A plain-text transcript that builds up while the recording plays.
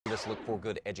of us look for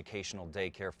good educational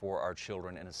daycare for our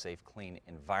children in a safe, clean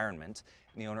environment.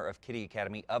 And the owner of Kiddie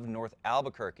Academy of North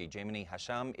Albuquerque, Jamie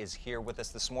Hasham, is here with us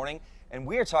this morning, and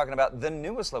we are talking about the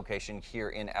newest location here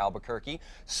in Albuquerque.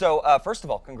 So first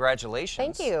of all,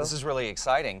 congratulations. Thank you. This is really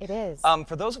exciting. It is.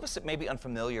 For those of us that may be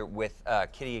unfamiliar with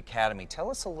Kiddie Academy, tell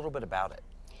us a little bit about it.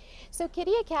 So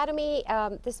Kiddie Academy,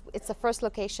 it's the first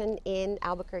location in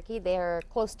Albuquerque. They're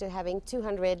close to having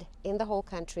 200 in the whole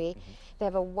country. They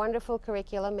have a wonderful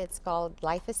curriculum. It's called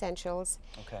Life Essentials.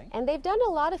 Okay. And they've done a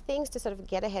lot of things to sort of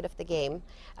get ahead of the game.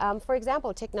 For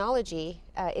example, technology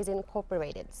is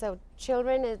incorporated. So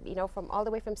children, from all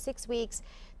the way from 6 weeks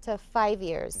to 5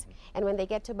 years. And when they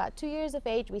get to about 2 years of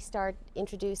age, we start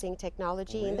introducing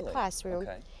technology in the classroom.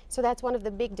 Okay. So that's one of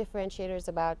the big differentiators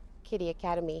about Kiddie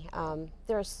Academy.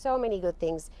 There are so many good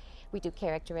things. We do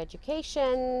character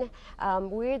education.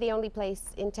 We're the only place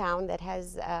in town that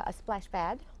has a splash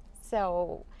pad.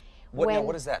 So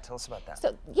what is that? Tell us about that.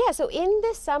 So in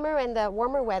the summer and the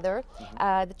warmer weather,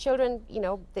 the children,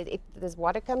 this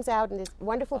water comes out and there's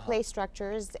wonderful play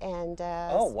structures and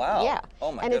oh wow. Yeah.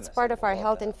 Oh my and goodness, it's part of our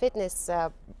health that. and fitness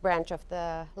branch of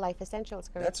the Life Essentials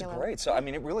curriculum. That's great. So, I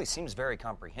mean, it really seems very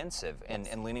comprehensive.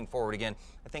 And leaning forward again,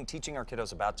 I think teaching our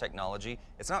kiddos about technology,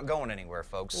 it's not going anywhere,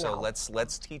 folks. So No.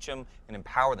 let's teach them and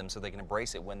empower them so they can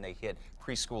embrace it when they hit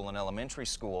preschool and elementary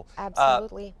school.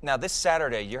 Absolutely. Now, this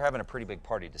Saturday, you're having a pretty big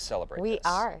party to celebrate We this.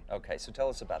 are. Okay, so tell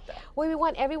us about that. Well, we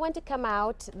want everyone to come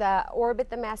out. The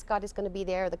Orbit, the mascot, is going to be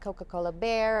there, the Coca-Cola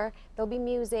bear. There'll be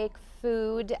music,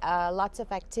 food, lots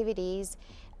of activities.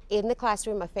 In the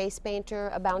classroom, a face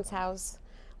painter, a bounce house.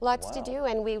 Lots to do,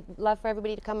 and we'd love for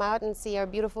everybody to come out and see our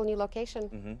beautiful new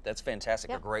location. That's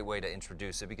fantastic. Yep. A great way to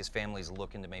introduce it because families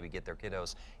looking to maybe get their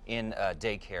kiddos in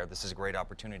daycare. This is a great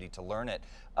opportunity to learn it.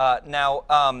 Now,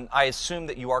 I assume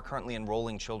that you are currently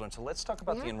enrolling children, so let's talk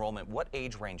about the enrollment. What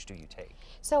age range do you take?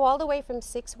 So all the way from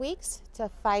 6 weeks to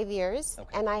 5 years,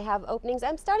 and I have openings.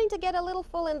 I'm starting to get a little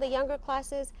full in the younger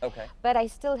classes, but I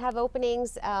still have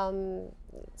openings.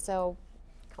 So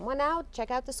come on out, check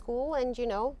out the school, and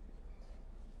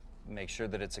make sure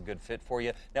that it's a good fit for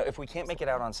you. Now, if we can't make it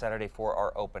out on Saturday for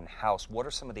our open house, what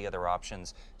are some of the other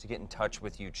options to get in touch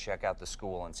with you, check out the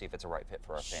school, and see if it's a right fit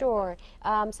for our family? Sure.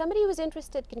 Somebody who's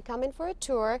interested can come in for a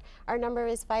tour. Our number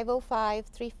is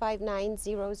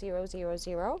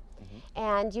 505-359-0000.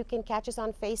 And you can catch us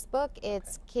on Facebook.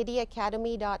 It's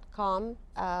kiddieacademy.com.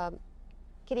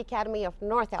 Kiddie Academy of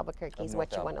North Albuquerque is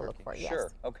what you want to look for. Sure.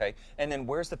 Yes. Okay. And then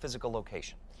where's the physical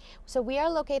location? So we are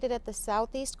located at the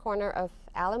southeast corner of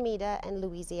Alameda and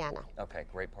Louisiana. Okay,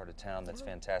 great part of town. That's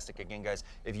fantastic. Again, guys,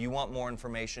 if you want more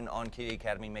information on Kiddie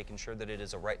Academy, making sure that it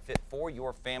is a right fit for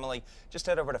your family, just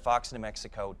head over to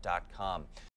foxnewmexico.com.